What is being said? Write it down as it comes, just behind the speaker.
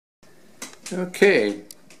Okay,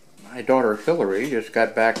 my daughter Hilary just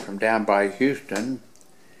got back from down by Houston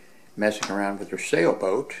messing around with her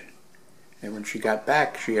sailboat, and when she got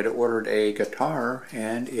back she had ordered a guitar,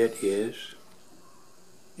 and it is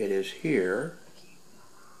here,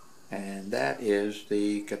 and that is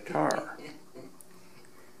the guitar.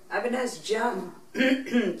 Ibanez JEM.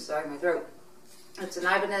 Sorry, my throat. It's an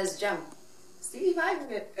Ibanez JEM Steve Vai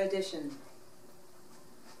edition.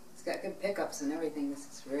 It's got good pickups and everything. This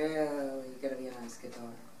is really gonna be a nice guitar.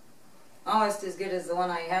 Almost as good as the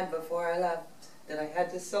one I had before I left, that I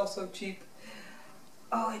had to sell so cheap.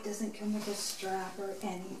 Oh, it doesn't come with a strap or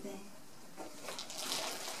anything.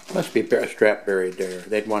 Must be a strap buried there.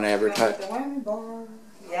 They'd want to advertise. The whammy bar.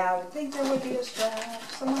 Yeah, I would think there would be a strap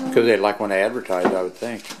somewhere. Because they'd like want to advertise, I would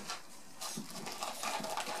think.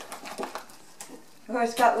 Oh,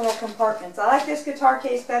 it's got little compartments. I like this guitar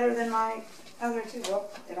case better than my other two. Well,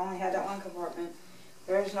 it only had that one compartment.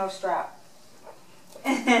 There's no strap.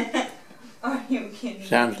 Are you kidding?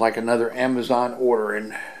 Sounds like another Amazon order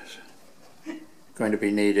and going to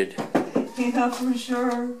be needed. Yeah, for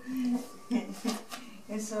sure.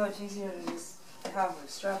 It's so much easier to just have a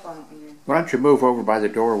strap on it when you're... Why don't you move over by the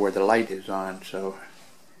door where the light is on so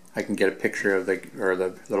I can get a picture of the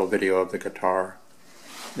little video of the guitar.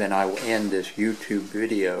 Then I will end this YouTube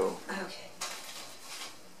video. Okay.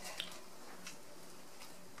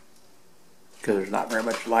 Because there's not very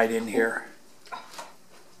much light in here.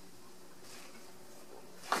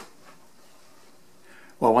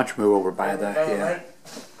 Well, why don't you move over by the, yeah.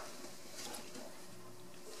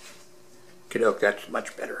 Kiddo, that's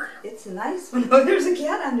much better. It's a nice one. Oh, there's a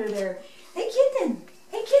cat under there. Hey, kitten.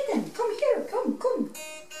 Hey, kitten. Come here. Come. Come.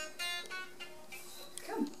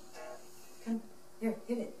 Here,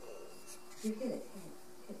 hit it. You hit it. Hit it.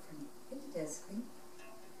 Hit it for me. Hit the desk, please.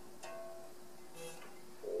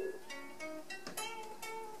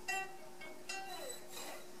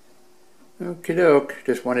 Okie doke.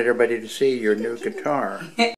 Just wanted everybody to see your new guitar.